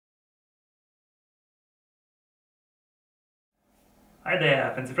Hi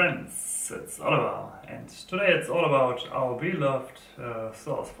there, fancy friends, it's Oliver, and today it's all about our beloved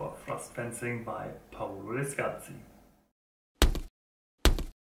source for frost fencing by Paolo Descalzi.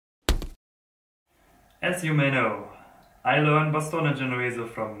 As you may know, I learned bastone genovese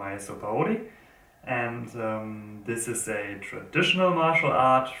from Maestro Paoli, and this is a traditional martial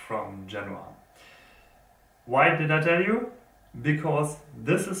art from Genoa. Why did I tell you? Because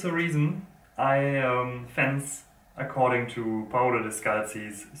this is the reason I fence according to Paolo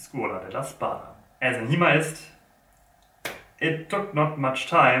Descalzi's Scuola della Spada. As a Hemaist, it took not much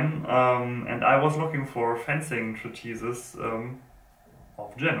time, and I was looking for fencing treatises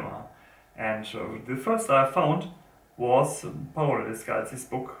of Genoa. And the first I found was Paolo Descalzi's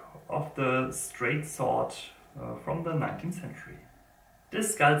book of the straight sword from the 19th century.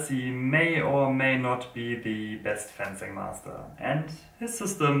 Descalzi may or may not be the best fencing master, and his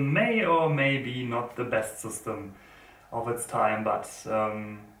system may or may be not the best system of its time, but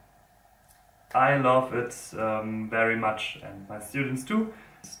I love it very much, and my students too,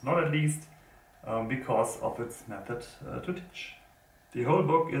 not at least because of its method to teach. The whole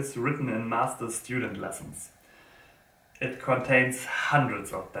book is written in master-student lessons. It contains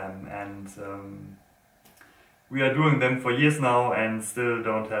hundreds of them, and we are doing them for years now and still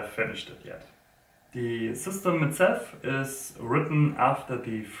don't have finished it yet. The system itself is written after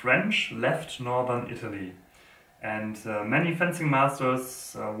the French left northern Italy, and many fencing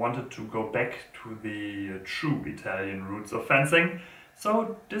masters wanted to go back to the true Italian roots of fencing,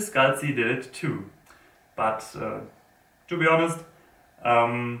 so Descalzi did it too. But to be honest,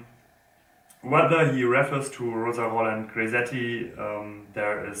 whether he refers to Rosarola and Grisetti,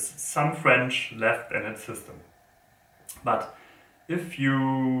 there is some French left in its system. But if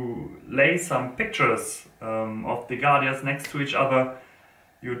you lay some pictures of the guardians next to each other,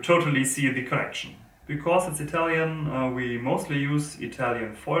 you totally see the connection. Because it's Italian, we mostly use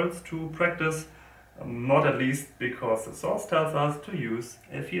Italian foils to practice, not at least because the source tells us to use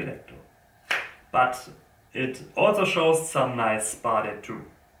a fioretto. But it also shows some nice spade too.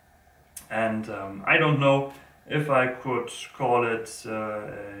 And I don't know if I could call it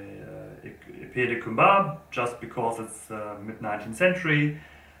épée de combat, just because it's mid-19th century.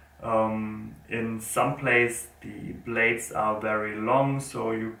 In some place the blades are very long,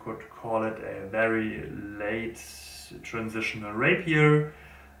 so you could call it a very late transitional rapier.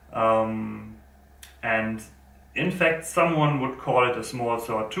 And in fact someone would call it a small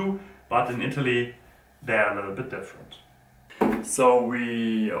sword too, but in Italy they're a little bit different. So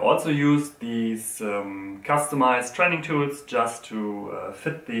we also use these customized training tools just to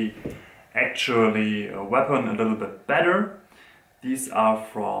fit the actually weapon a little bit better. These are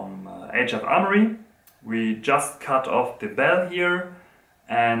from HF Armory. We just cut off the bell here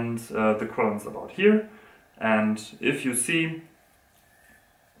and the columns about here. And if you see,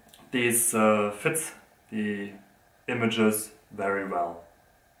 these fits the images very well.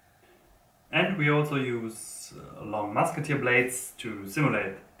 And we also use long musketeer blades to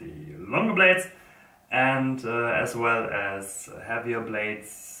simulate the longer blades, and as well as heavier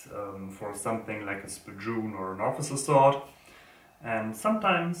blades for something like a spadroon or an officer's sword. And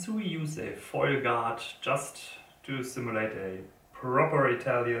sometimes we use a foil guard just to simulate a proper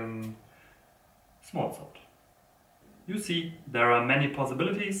Italian small sword. You see, there are many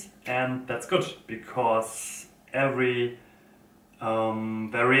possibilities, and that's good, because every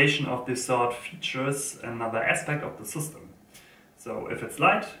variation of this sword features another aspect of the system. So if it's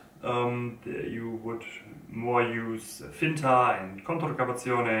light, you would more use finta and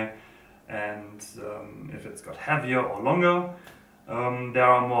controcavazione, and if it's got heavier or longer, there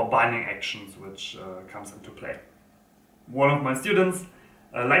are more binding actions which comes into play. One of my students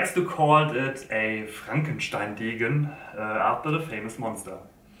likes to call it a Frankenstein-Degen after the famous monster.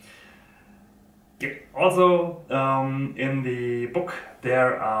 Yeah. Also, in the book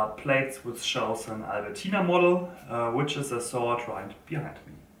there are plates which shows an Albertina model, which is a sword right behind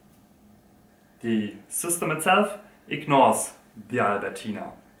me. The system itself ignores the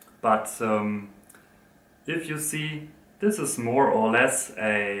Albertina, but if you see, this is more or less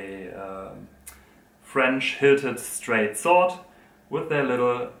a French hilted straight sword with a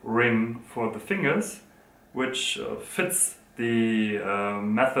little ring for the fingers, which fits the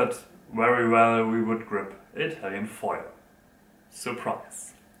method very well we would grip Italian foil.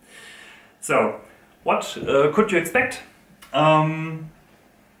 Surprise! So, what could you expect?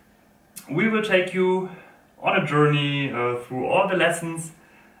 We will take you on a journey through all the lessons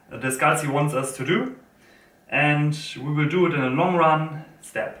Descalzi wants us to do, and we will do it in a long run,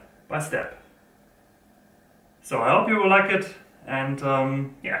 step by step. So I hope you will like it, and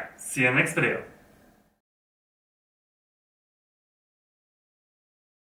yeah, see you in the next video.